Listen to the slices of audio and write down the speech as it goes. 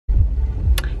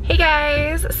Hey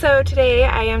guys, so today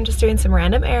I am just doing some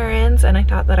random errands and I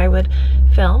thought that I would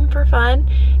film for fun,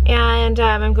 and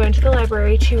I'm going to the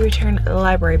library to return the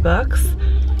library books,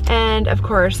 and of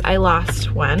course I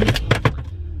lost one.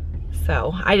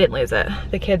 So I didn't lose it,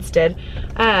 the kids did,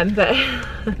 but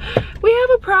we have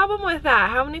a problem with that.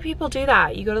 How many people do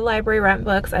that? You go to the library, rent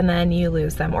books, and then you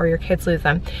lose them, or your kids lose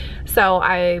them. So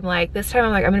I'm like, this time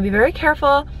I'm gonna be very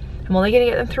careful. I'm only gonna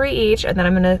get them 3 each, and then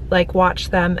I'm gonna like watch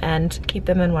them and keep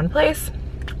them in one place.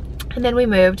 And then we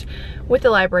moved with the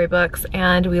library books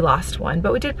and we lost one,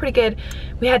 but we did pretty good.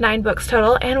 We had 9 books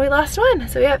total and we lost one,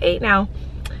 so we have 8 now.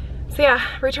 So yeah,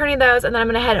 returning those, and then I'm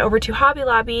gonna head over to Hobby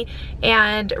Lobby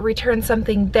and return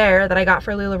something there that I got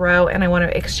for LuLaRoe, and I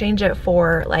wanna exchange it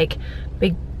for like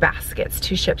big baskets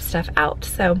to ship stuff out.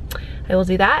 So I will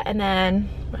do that, and then,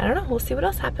 I don't know, we'll see what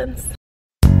else happens.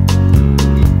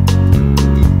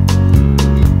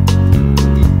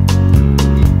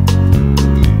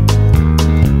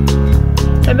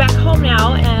 I'm back home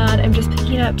now, and I'm just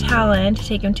picking up Talon to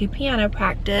take him to piano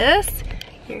practice.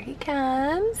 Here he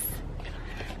comes.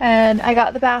 And I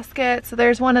got the basket, so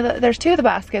there's 2 of the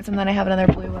baskets, and then I have another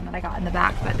blue one that I got in the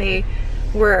back, but they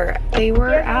were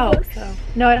out. So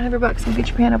no, I don't have your books. I'll get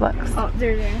your piano books. Oh,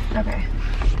 they're there. Okay.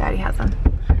 Daddy has them.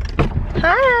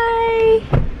 Hi.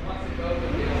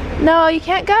 No, you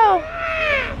can't go.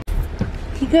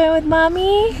 You going with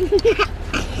mommy?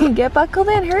 Get buckled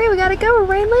in. Hurry, we gotta go. We're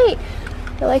running late.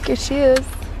 I like your shoes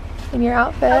and your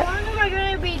outfit. How long am I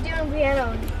gonna be doing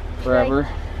piano? Forever.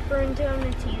 Like, for until I'm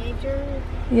a teenager?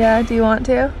 Yeah, do you want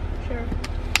to? Sure.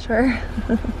 Sure.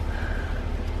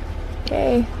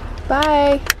 Okay,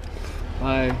 bye.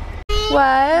 Bye.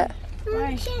 What?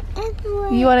 Bye.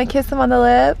 You want to kiss him on the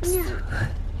lips? No.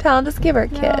 Tell him, just give her a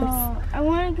kiss. No, I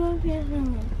want to go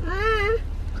piano.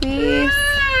 Please.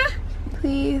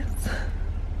 Please.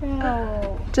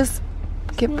 No. Just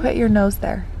put your nose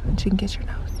there and she can kiss your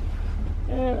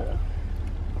nose.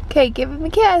 Okay, give him a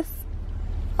kiss.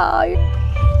 Oh,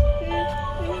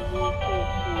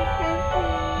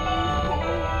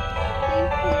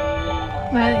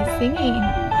 Miley's singing.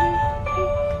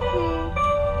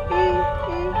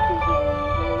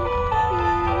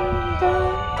 Dun,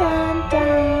 dun,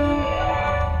 dun.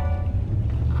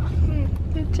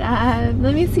 Good job.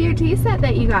 Let me see your tea set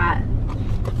that you got.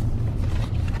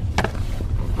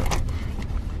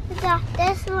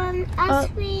 This one,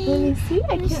 Let me see.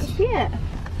 I can't see it.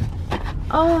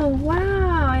 Oh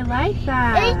wow, I like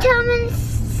that.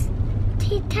 It's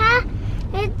Tita.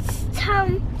 It's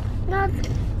not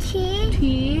tea.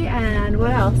 Tea, and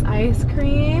what else? Ice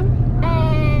cream.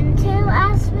 And 2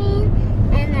 ice cream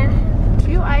and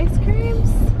 2 ice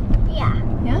creams. yeah.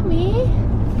 Yummy.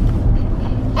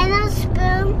 And a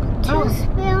spoon. 2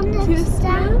 spoons. 2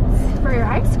 spoons for your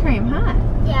ice cream, huh?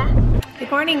 Yeah. Good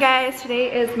morning, guys.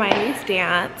 Today is Miley's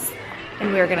dance,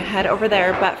 and we are gonna head over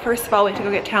there. But first of all, we have to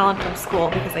go get Talon from school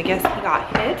because I guess he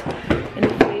got hit in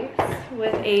the face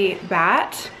with a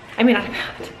bat. I mean, not a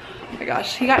bat. Oh my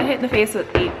gosh, he got hit in the face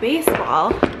with a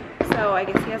baseball. So I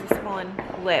guess he has a swollen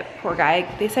lip. Poor guy.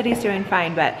 They said he's doing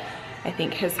fine, but I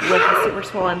think his lip is super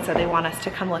swollen, so they want us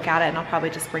to come look at it, and I'll probably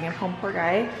just bring him home. Poor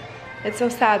guy. It's so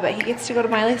sad, but he gets to go to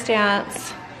Miley's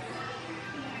dance.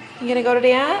 You gonna go to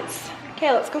dance?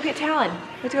 Okay, let's go get Talon.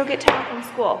 We have to go get Talon from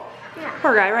school. Yeah.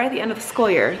 Poor guy, right at the end of the school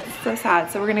year. It's so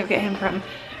sad. So we're gonna go get him from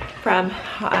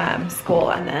school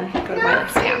and then go to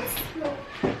Miley's dance.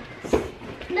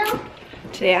 No.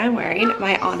 Today I'm wearing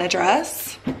my Anna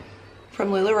dress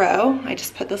from LuLaRoe. I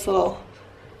just put this little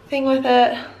thing with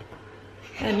it.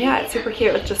 And yeah, it's super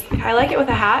cute. It's just, I like it with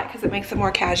a hat because it makes it more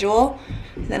casual.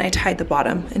 And then I tied the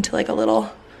bottom into like a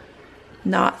little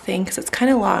knot thing because it's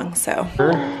kind of long, so.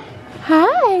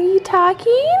 Hi, are you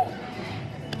talking?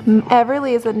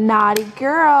 Everly is a naughty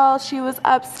girl. She was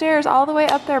upstairs all the way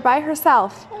up there by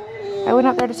herself. I went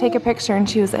up there to take a picture and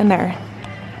she was in there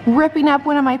ripping up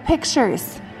one of my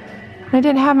pictures. I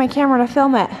didn't have my camera to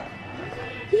film it.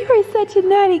 You are such a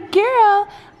naughty girl.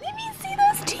 Let me see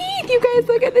those teeth. You guys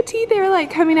look at the teeth. They were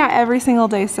like coming out every single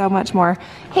day so much more.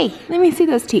 Hey, let me see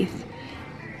those teeth.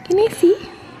 Can I see?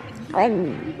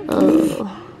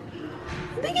 Oh.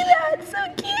 Look at that, so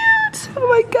cute. Oh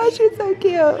my gosh, you're so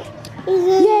cute.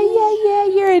 Yeah,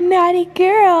 you're a naughty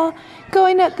girl.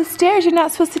 Going up the stairs, you're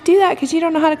not supposed to do that because you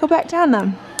don't know how to go back down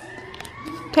them.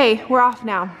 Okay, we're off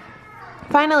now.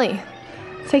 Finally.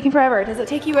 It's taking forever. Does it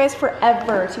take you guys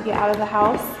forever to get out of the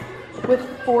house with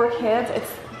 4 kids?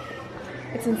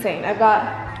 It's insane. I've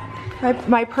got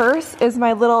my purse is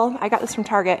my little, I got this from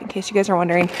Target in case you guys are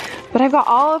wondering, but I've got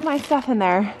all of my stuff in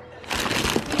there.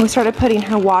 We started putting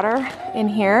her water in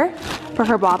here for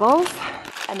her bottles,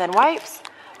 and then wipes,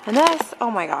 And this,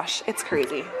 oh my gosh, it's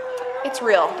crazy. It's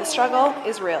real. The struggle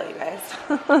is real, you guys.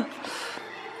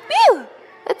 Woo!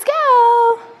 Let's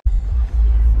go!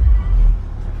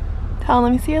 Tell,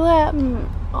 let me see your lip.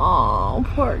 Oh,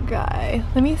 poor guy.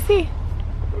 Let me see.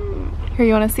 Here,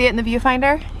 you want to see it in the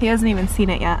viewfinder? He hasn't even seen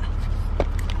it yet.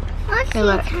 Hey,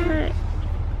 look.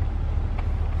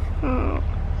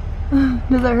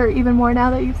 Does it hurt even more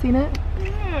now that you've seen it?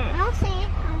 I'll see.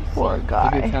 Poor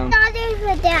guy. Not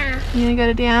even that. You gonna go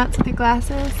to dance with your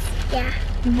glasses? Yeah.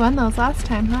 You won those last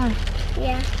time, huh?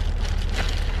 Yeah.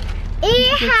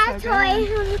 It has toys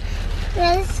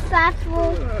with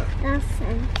special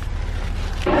lessons.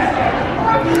 Do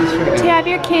you have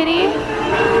your kitty?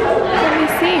 Let me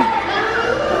see.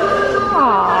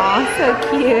 Aw, so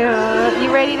cute. You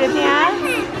ready to dance?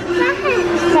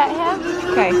 Pet him?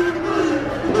 Okay.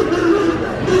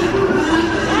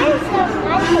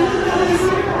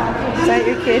 Is that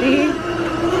your kitty?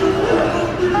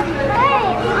 Hey,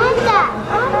 on that.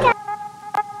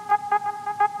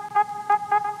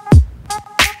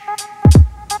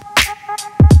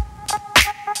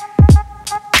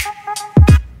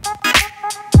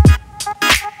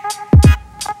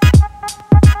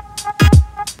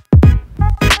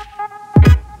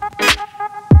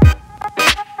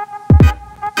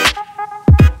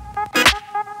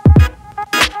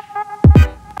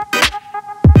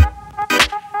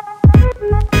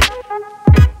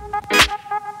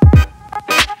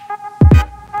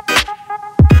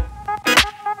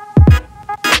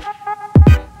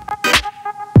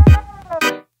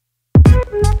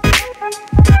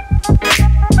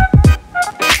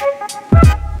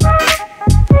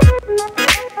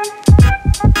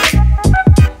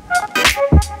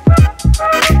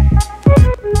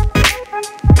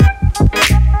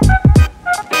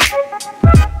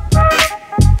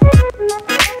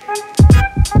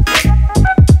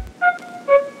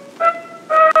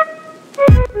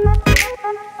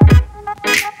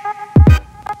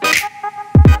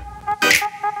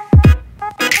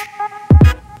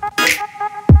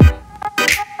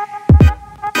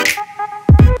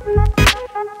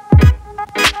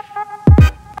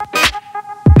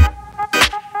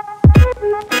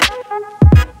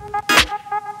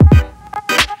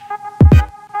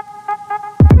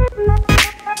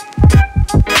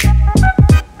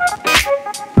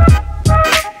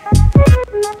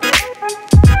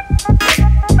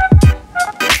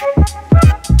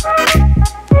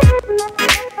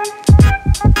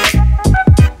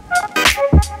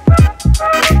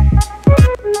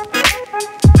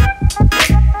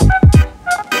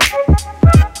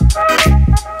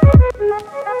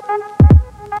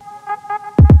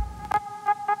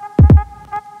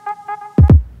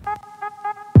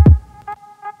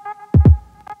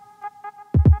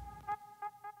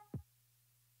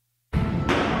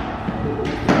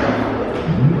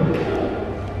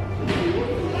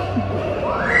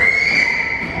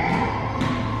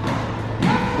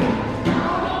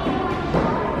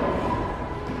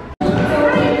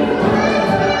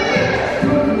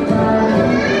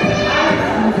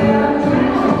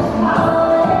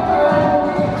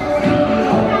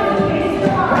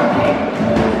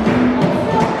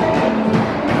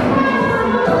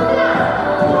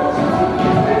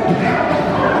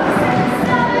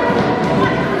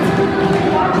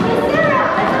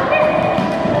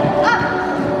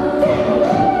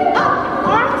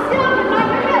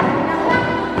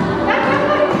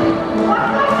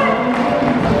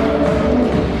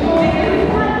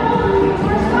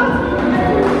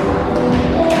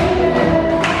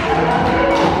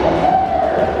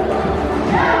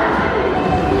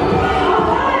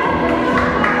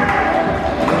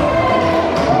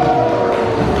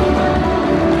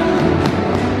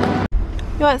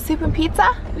 You want soup and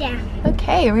pizza? Yeah.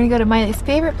 Okay, we're gonna go to Miley's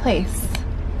favorite place.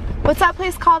 What's that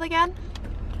place called again?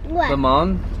 What?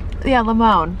 Lemon? Yeah,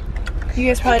 Lemon. You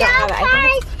guys probably don't have it.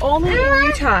 I think it's only in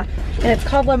Utah. And it's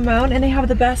called Lemon, and they have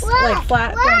the best like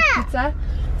flatbread pizza.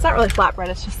 It's not really flatbread,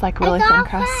 it's just like really thin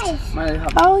crust.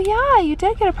 Oh yeah, you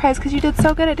did get a prize because you did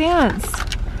so good at dance.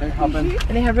 And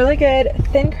they have really good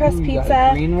thin crust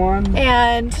pizza. Green one?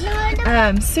 And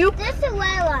soup. This is a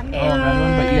red one.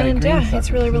 And yeah, it's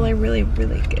really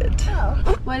good.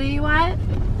 Oh. What do you want?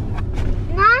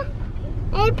 Not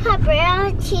a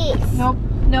pepperoni cheese. Nope,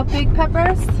 no big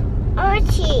peppers? Or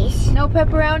cheese. No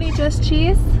pepperoni, just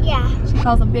cheese? Yeah. She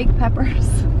calls them big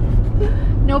peppers.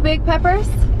 No big peppers?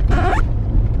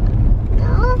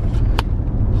 No.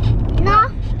 No.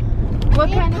 What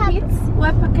kind of pizza?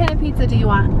 What kind of pizza do you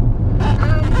want?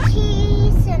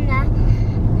 Cheese and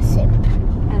soup.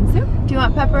 And soup? Do you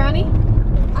want pepperoni?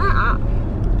 Uh-uh.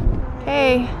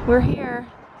 Hey, we're here.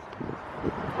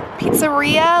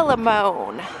 Pizzeria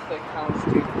Limone.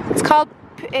 It's called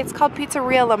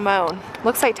Pizzeria Limone.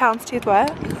 Looks like Houndstooth what?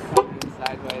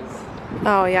 Sideways.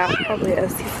 Oh yeah, probably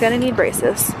is. He's gonna need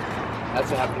braces.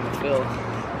 That's what happened to Phil.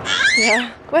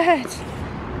 Yeah. What?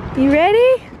 You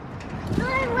ready?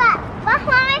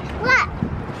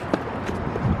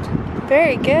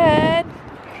 Very good.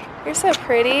 You're so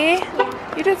pretty.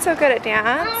 You did so good at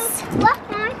dance. What?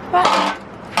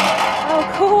 Oh,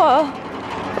 cool.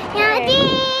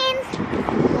 Ding.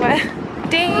 What?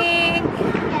 Ding.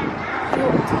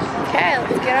 Okay,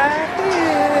 let's get our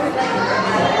food.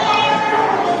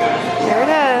 There it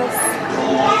is.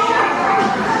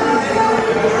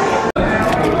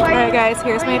 Alright guys,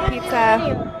 here's my pizza.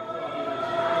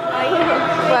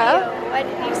 Well? Why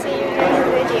did you say you're doing a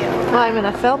video? Well, I'm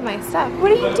gonna film my stuff.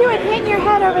 What are you doing? Hitting your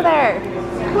head over there.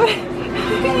 What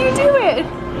are you doing?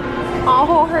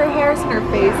 Oh, her hair's in her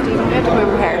face, dude. We have to move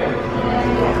her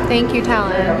hair. Thank you,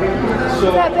 Talon. Is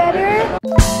that better?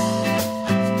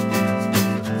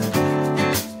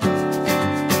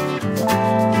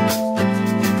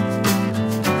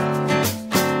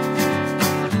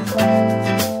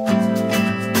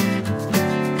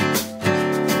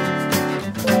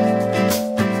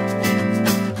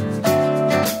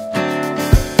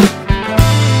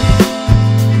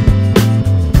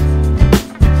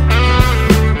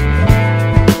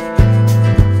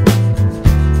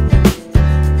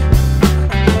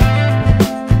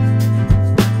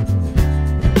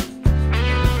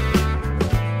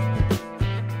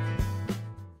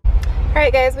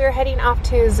 Alright guys, we are heading off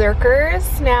to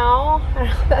Zerkers now. I don't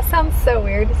know, that sounds so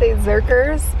weird to say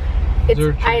Zerkers.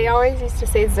 I always used to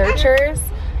say Zerchers,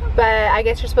 but I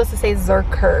guess you're supposed to say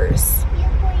Zerkers.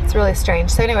 It's really strange.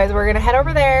 So anyways, we're gonna head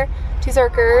over there to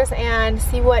Zerkers and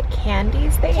see what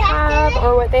candies they have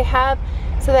or what they have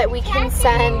so that we can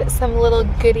send some little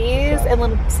goodies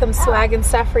and some swag and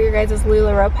stuff for your guys'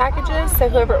 LuLaRoe packages. So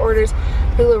whoever orders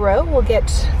LuLaRoe will get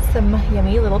some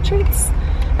yummy little treats.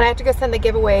 And I have to go send the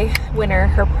giveaway winner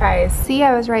her prize. See,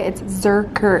 I was right, it's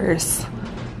Zerkers.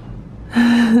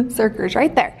 Zerkers,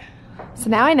 right there. So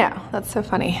now I know, that's so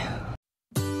funny.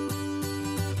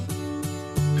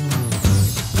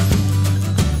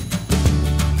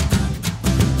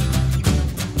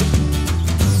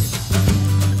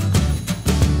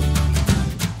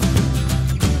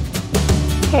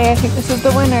 Okay, I think this is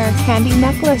the winner. Candy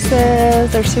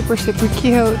necklaces, they're super, super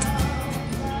cute.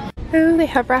 Ooh, they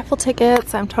have raffle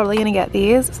tickets. I'm totally gonna get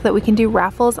these so that we can do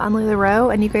raffles on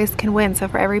LuLaRoe and you guys can win. So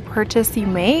for every purchase you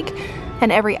make and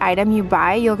every item you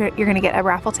buy, you're gonna get a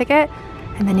raffle ticket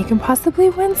and then you can possibly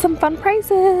win some fun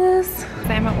prizes.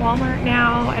 I'm at Walmart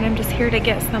now and I'm just here to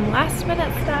get some last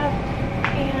minute stuff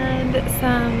and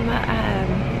some,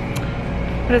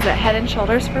 what is it, Head and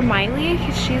Shoulders for Miley.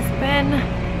 She's been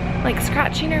like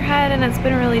scratching her head and it's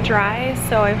been really dry.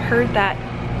 So I've heard that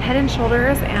Head and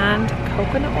Shoulders and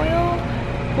coconut oil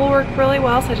will work really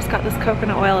well. So I just got this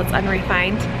coconut oil, it's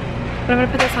unrefined. But I'm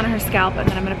gonna put this on her scalp and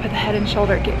then I'm gonna put the Head and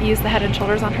Shoulder, use the Head and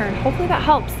Shoulders on her and hopefully that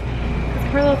helps.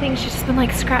 Because her little thing, she's just been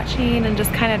like scratching and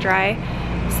just kind of dry.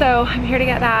 So I'm here to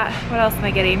get that. What else am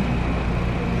I getting?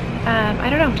 I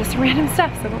don't know, just random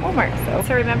stuff, so at Walmart.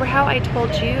 So remember how I told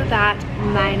you that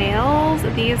my nails,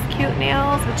 these cute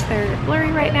nails, which they're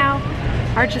blurry right now,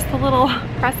 are just the little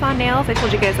press-on nails. I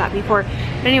told you guys that before.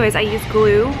 But anyways, I use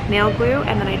glue, nail glue,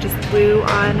 and then I just glue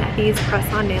on these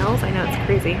press-on nails. I know it's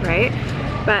crazy, right?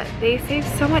 But they save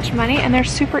so much money and they're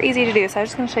super easy to do. So I'm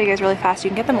just gonna show you guys really fast.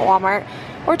 You can get them at Walmart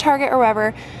or Target or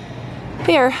wherever.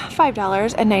 They're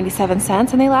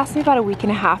 $5.97 and they last me about a week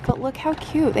and a half, but look how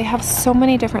cute. They have so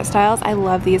many different styles. I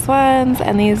love these ones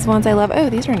and these ones I love. Oh,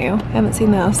 these are new. I haven't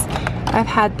seen those. I've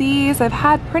had these. I've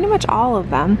had pretty much all of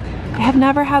them. I have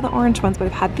never had the orange ones, but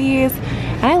I've had these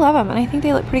and I love them and I think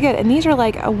they look pretty good. And these are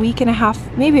like a week and a half,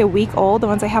 maybe a week old, the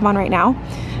ones I have on right now.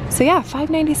 So yeah,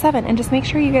 $5.97 and just make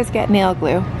sure you guys get nail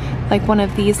glue, like one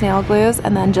of these nail glues,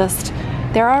 and then just,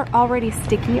 they're already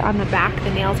sticky on the back. The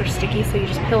nails are sticky, so you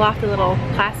just peel off the little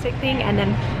plastic thing and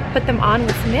then put them on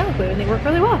with some nail glue and they work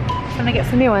really well. So I'm gonna get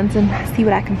some new ones and see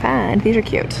what I can find. These are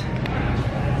cute.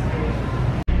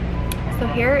 So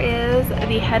here is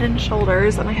the Head and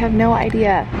Shoulders and I have no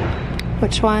idea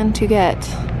which one to get.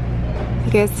 If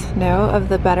you guys know of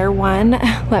the better one,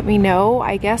 let me know.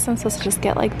 I guess I'm supposed to just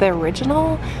get like the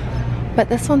original, but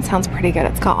this one sounds pretty good.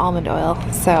 It's got almond oil,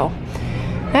 so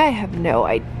I have no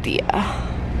idea.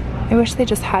 I wish they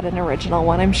just had an original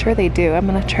one. I'm sure they do. I'm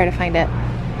gonna try to find it.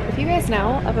 If you guys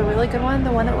know of a really good one,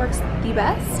 the one that works the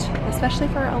best, especially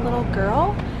for a little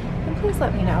girl, then please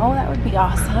let me know. That would be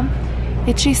awesome.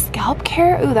 Itchy scalp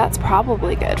care? Ooh, that's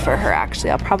probably good for her actually.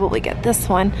 I'll probably get this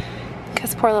one.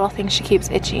 because poor little thing, she keeps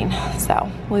itching. So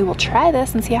we will try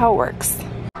this and see how it works.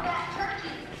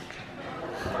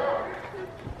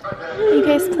 Are you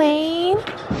guys playing?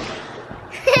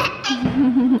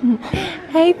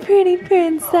 Hey, pretty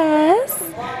princess.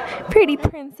 Pretty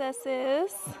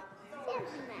princesses.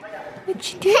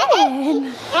 What you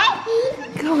doing?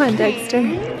 Go on, Dexter.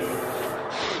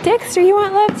 Dexter, you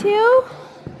want love too?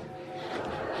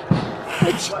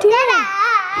 What you doing?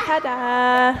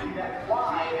 Ta-da.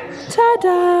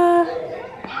 Ta-da.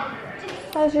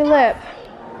 How's your lip?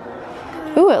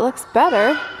 Ooh, it looks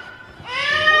better.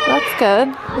 That's good.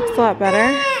 Looks a lot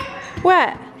better.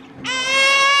 What?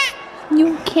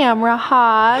 You camera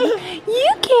hog.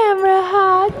 You camera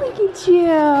hog. Look at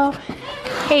you.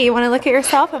 Hey, you want to look at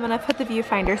yourself? I'm going to put the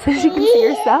viewfinder so you can see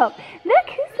yourself. Look,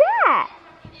 who's that?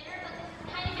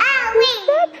 Who's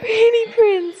that pretty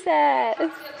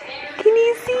princess? Can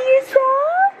you see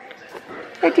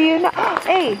yourself? Or do you not?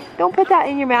 Hey, don't put that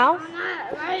in your mouth.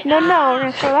 No, we're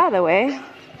going to throw that out of the way.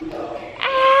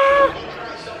 Ah.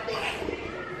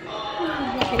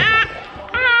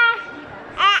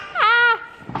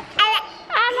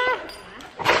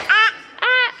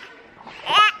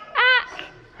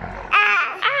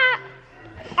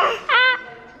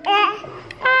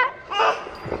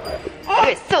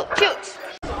 You're so cute.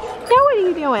 Now what are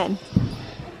you doing?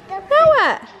 Now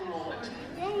what?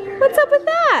 What's up with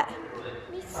that?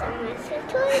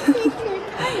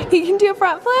 You can do a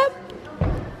front flip?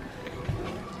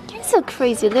 You're so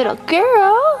crazy little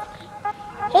girl.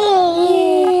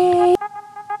 Hey.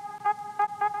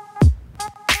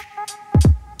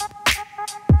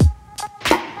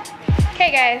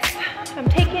 Okay guys, I'm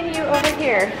taking you over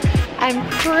here. I'm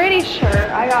pretty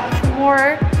sure I got some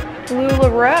more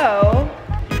LuLaRoe.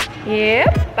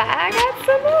 Yep, I got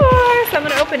some more. So I'm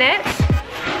gonna open it.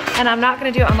 And I'm not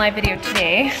gonna do it on live video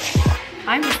today.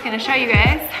 I'm just gonna show you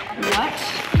guys what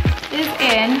is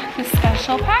in the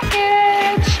special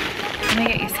package. Let me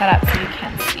get you set up so you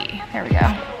can see. There we go.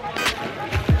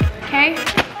 Okay,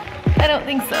 I don't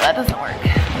think so, that doesn't work.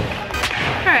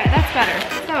 All right, that's better.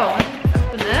 So, let's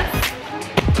open this.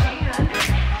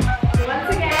 And once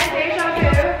again, deja vu.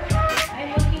 I'm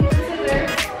looking for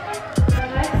scissors for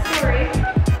my story.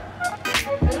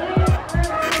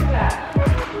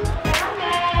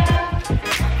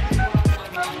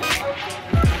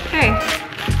 Okay,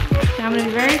 now I'm gonna be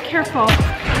very careful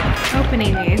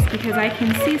opening these because I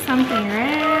can see something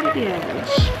right at the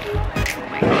edge. Oh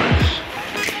my gosh.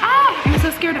 Ah, I'm so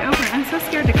scared to open it. I'm so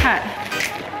scared to cut.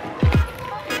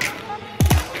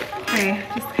 Okay,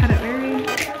 just cut it very...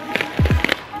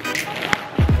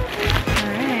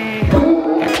 Alright.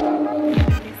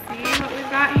 Let me see what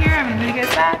we've got here. I'm gonna move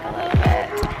this back a little bit.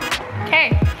 Okay.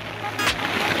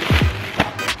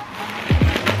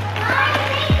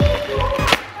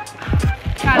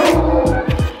 Cut it.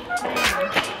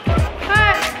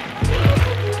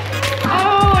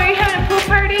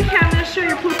 Show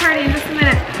your pool party in just a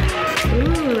minute.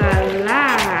 Ooh la la.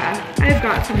 I've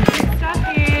got some good stuff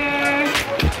here.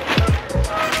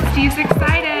 Steve's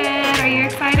excited. Are you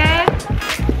excited?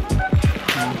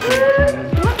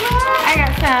 I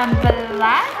got some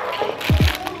black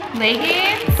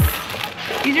leggings.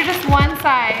 These are just one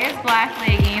size black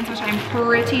leggings, which I'm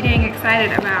pretty dang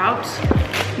excited about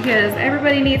because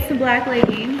everybody needs some black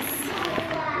leggings.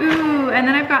 Ooh, and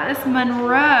then I've got this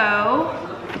Monroe,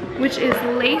 which is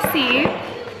lacy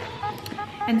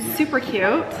and super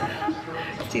cute.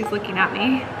 She's looking at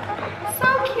me. So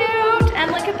cute.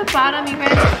 And look at the bottom, you guys.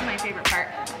 This is my favorite part.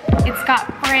 It's got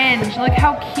fringe. Look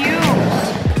how cute.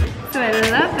 So I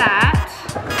love that.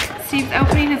 Steve's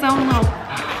opening his own little...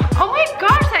 Oh my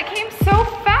gosh, that came so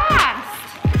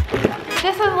fast.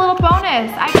 This is a little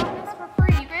bonus. I got this for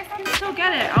free. You guys can still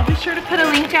get it. I'll be sure to put a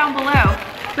link down below.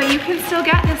 But you can still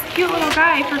get this cute little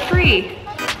guy for free.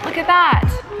 Look at that.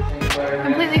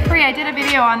 Completely free. I did a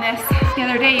video on this the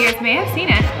other day. You guys may have seen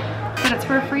it, but it's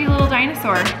for a free little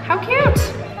dinosaur. How cute.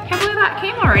 Can't believe that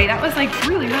came already. That was like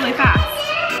really, really fast.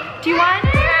 Do you want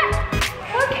it?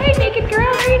 Okay, naked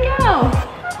girl, there you go.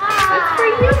 That's for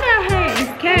you guys.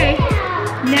 Okay,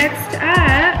 next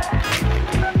up,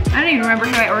 I don't even remember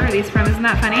who I ordered these from. Isn't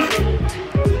that funny?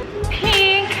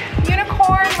 Pink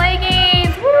unicorn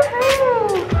leggings.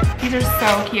 Woohoo! These are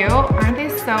so cute. Aren't they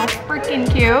so freaking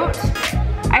cute?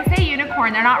 I say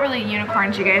unicorn, they're not really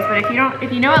unicorns, you guys, but if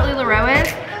you know what LuLaRoe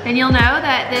is, then you'll know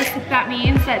that that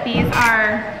means that these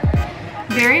are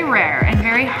very rare and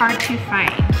very hard to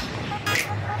find.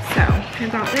 So, I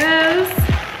got those.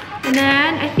 And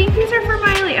then, I think these are for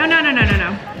Miley. Oh, no.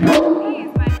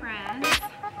 These, my friends,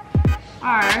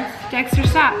 are Dexter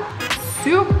Stop.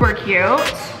 Super cute.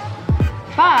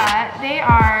 but they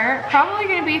are probably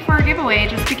gonna be for a giveaway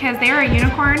just because they are a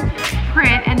unicorn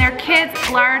print and they're kids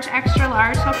large, extra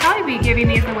large, so I'll probably be giving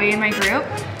these away in my group.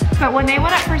 But when they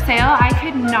went up for sale, I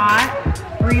could not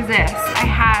resist. I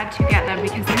had to get them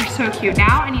because they're so cute.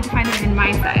 Now I need to find them in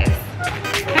my size.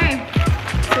 Okay,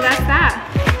 so that's that.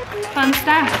 Fun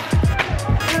stuff.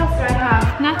 What else do I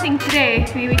have? Nothing today,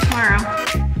 maybe tomorrow.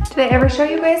 Did I ever show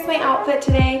you guys my outfit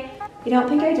today? You don't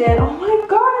think I did? Oh my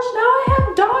gosh, now I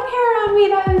have dog hair on me.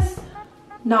 That is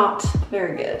not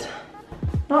very good.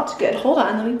 Not good. Hold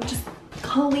on, let me just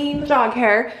clean the dog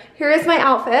hair. Here is my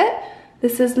outfit.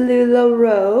 This is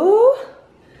LuLaRoe.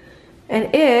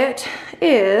 And it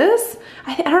is,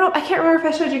 I don't know, I can't remember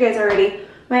if I showed you guys already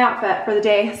my outfit for the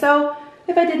day. So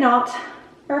if I did not,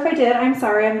 or if I did, I'm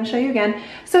sorry, I'm gonna show you again.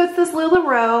 So it's this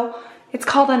LuLaRoe, it's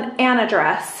called an Anna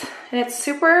dress. And it's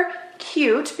super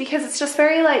cute because it's just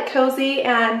very like cozy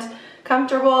and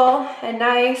comfortable and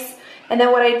nice. And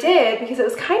then what I did, because it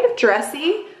was kind of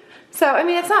dressy, so I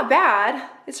mean it's not bad,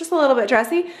 it's just a little bit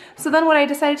dressy. So then what I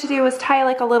decided to do was tie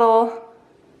like a little,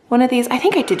 one of these, I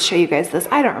think I did show you guys this,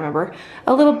 I don't remember.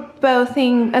 A little bow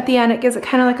thing at the end, it gives it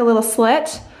kind of like a little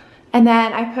slit. And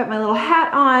then I put my little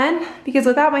hat on, because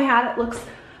without my hat it looks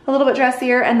a little bit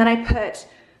dressier. And then I put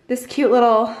this cute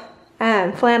little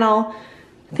flannel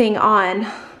thing on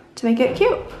to make it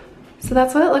cute. So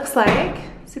that's what it looks like,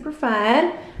 super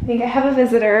fun. I think I have a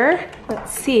visitor.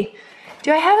 Let's see.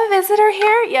 Do I have a visitor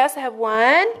here? Yes, I have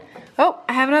one. Oh,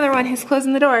 I have another one who's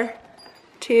closing the door.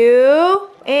 2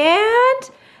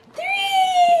 and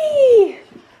 3.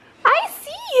 I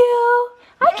see you.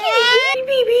 I can hear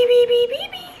you.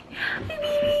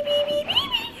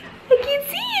 I can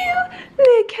see you.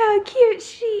 Look how cute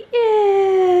she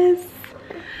is.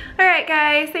 All right,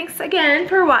 guys, thanks again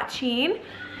for watching.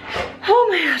 Oh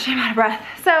my gosh, I'm out of breath.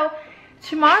 So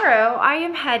tomorrow I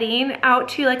am heading out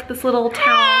to like this little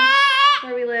town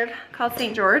where we live called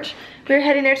St. George. We're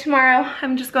heading there tomorrow.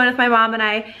 I'm just going with my mom and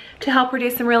I to help her do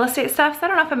some real estate stuff. So I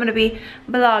don't know if I'm gonna be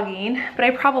vlogging, but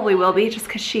I probably will be just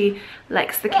cause she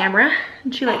likes the camera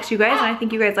and she likes you guys and I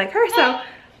think you guys like her. So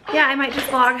yeah, I might just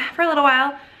vlog for a little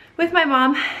while with my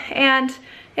mom. And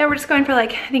yeah, we're just going for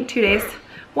like, I think 2 days,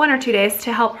 1 or 2 days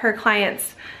to help her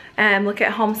clients look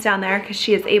at homes down there because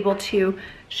she is able to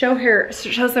show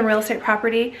some real estate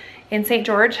property in St.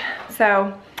 George.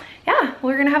 So yeah,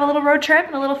 we're gonna have a little road trip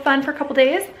and a little fun for a couple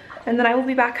days and then I will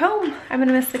be back home. I'm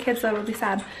gonna miss the kids though, it'll be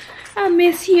sad. I'll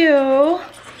miss you. I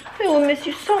will miss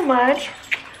you so much.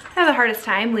 I have the hardest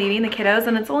time leaving the kiddos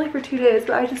and it's only for 2 days,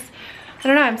 but I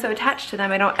don't know, I'm so attached to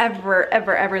them. I don't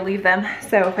ever leave them.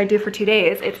 So if I do for 2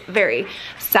 days, it's very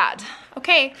sad.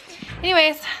 Okay,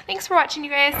 anyways, thanks for watching you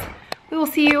guys. We will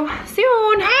see you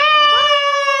soon.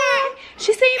 Bye.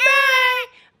 She's saying bye.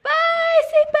 Bye,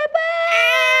 say bye-bye.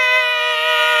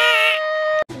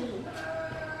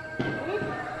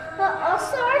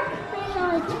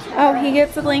 Oh, he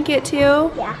gets a blanket too?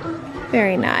 Yeah.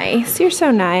 Very nice. You're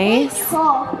so nice.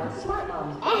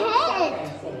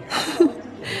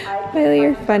 Riley,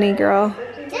 you're funny, girl.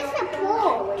 Just a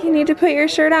pool. You need to put your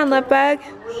shirt on, Lipbug.